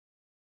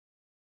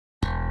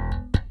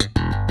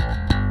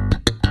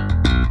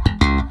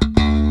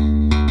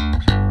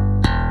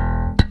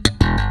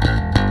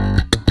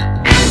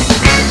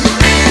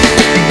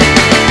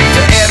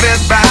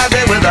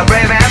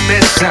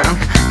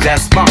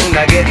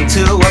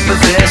into a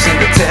position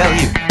to tell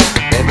you,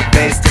 baby,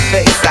 face to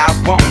face, I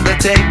want to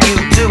take you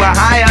to a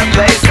higher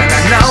place. And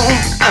I know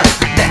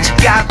that you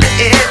got the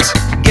itch.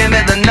 Give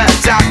me the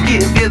nuts, I'll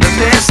give you the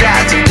pinch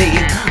that you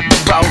need.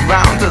 Move all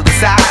around to the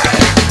side,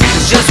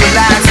 just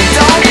relax and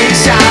don't be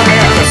shy.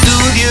 I'll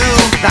soothe you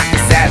like a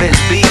savage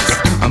beats.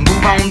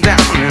 Move on down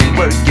and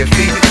work your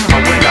feet.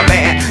 When the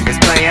band is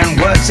playing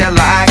what you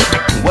like,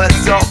 what's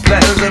your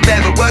pleasure,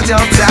 baby, what's your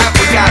type?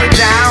 We got it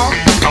down.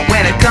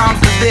 When it comes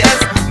to this,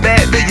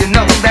 baby, you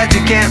know that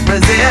you can't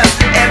resist.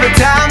 Every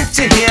time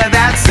you hear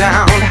that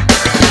sound,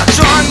 I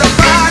join the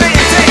party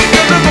and take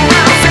a look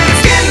around. Say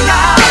it's getting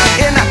loud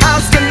in the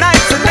house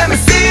tonight, so let me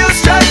see you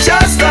strut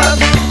your stuff.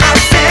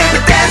 I'll sing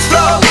the dance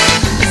floor,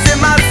 it's in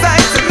my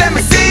sights, so let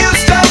me see you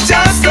strut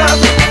your stuff.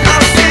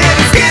 I'll sing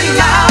it's getting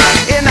loud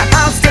in the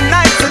house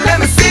tonight, so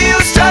let me see you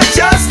strut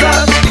your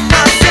stuff.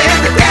 I'll sing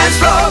the dance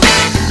floor,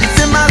 it's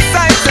in my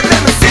sights, so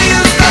let me see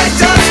you strut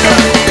your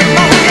stuff. Come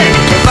on,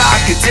 yeah. If I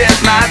could just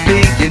might be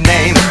your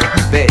name,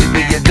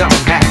 baby, you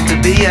don't have to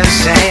be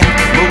ashamed.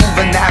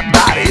 Moving that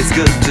body is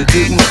good to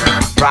do.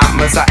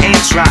 Promise I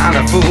ain't trying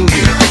to fool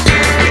you.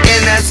 We're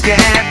in this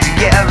game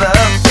together.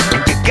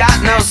 You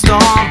got no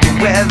storm to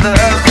weather.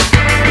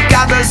 We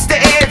got the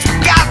stage, we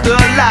got the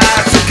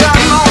lights. So come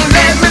on,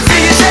 let me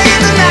see you shake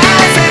the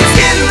night. And it's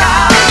getting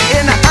loud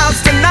in the house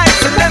tonight,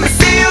 so let me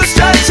see you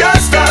strut your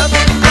stuff.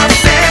 I'll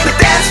sing the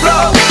dance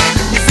floor,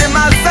 it's in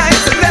my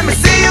sights, so let me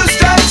see you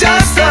strut your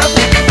stuff.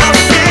 I'll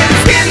sing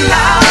it's getting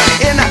loud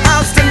in the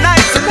house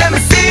tonight, so let me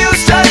see you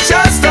strut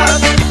your stuff.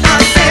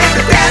 I'll sing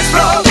the dance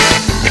floor,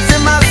 it's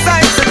in my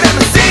sights, so let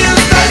me see you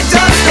strut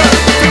your stuff.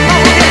 Come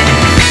on, yeah.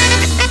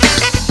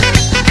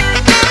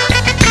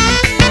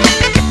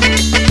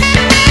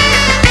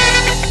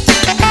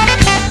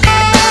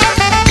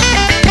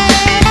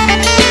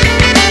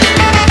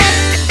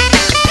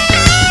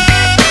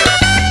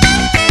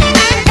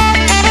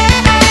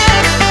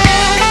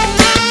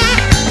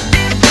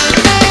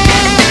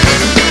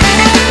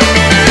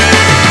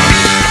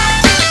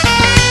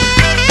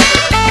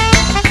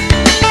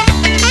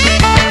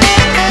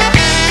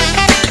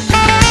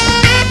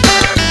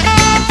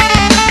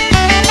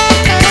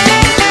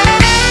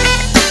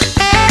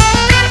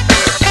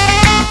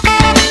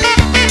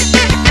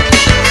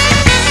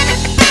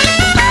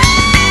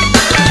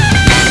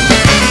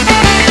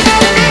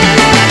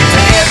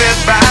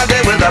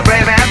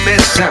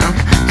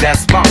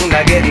 Just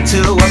wanna get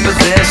into a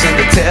position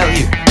to tell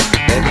you,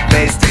 baby,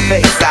 face to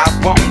face, I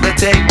want to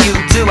take you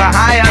to a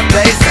higher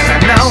place. And I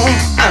know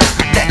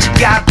that you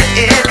got the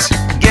itch.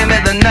 Give me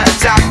the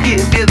nuts, I'll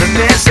give you the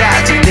pinch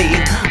that you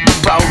need.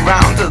 Move all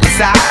around to the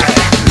side,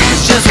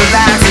 just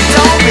relax and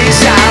don't be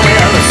shy.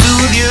 Well, I'll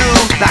soothe you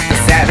like a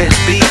savage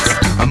beats.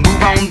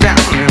 Move on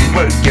down and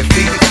work your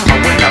feet.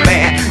 When the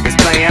band is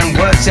playing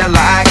what you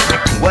like,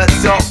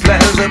 what's your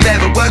pleasure,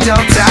 baby, what's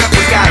your type?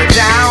 We got it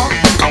down.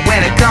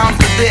 When it comes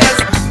to this,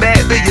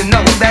 baby, you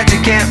know that you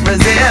can't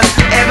resist.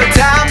 Every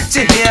time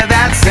you hear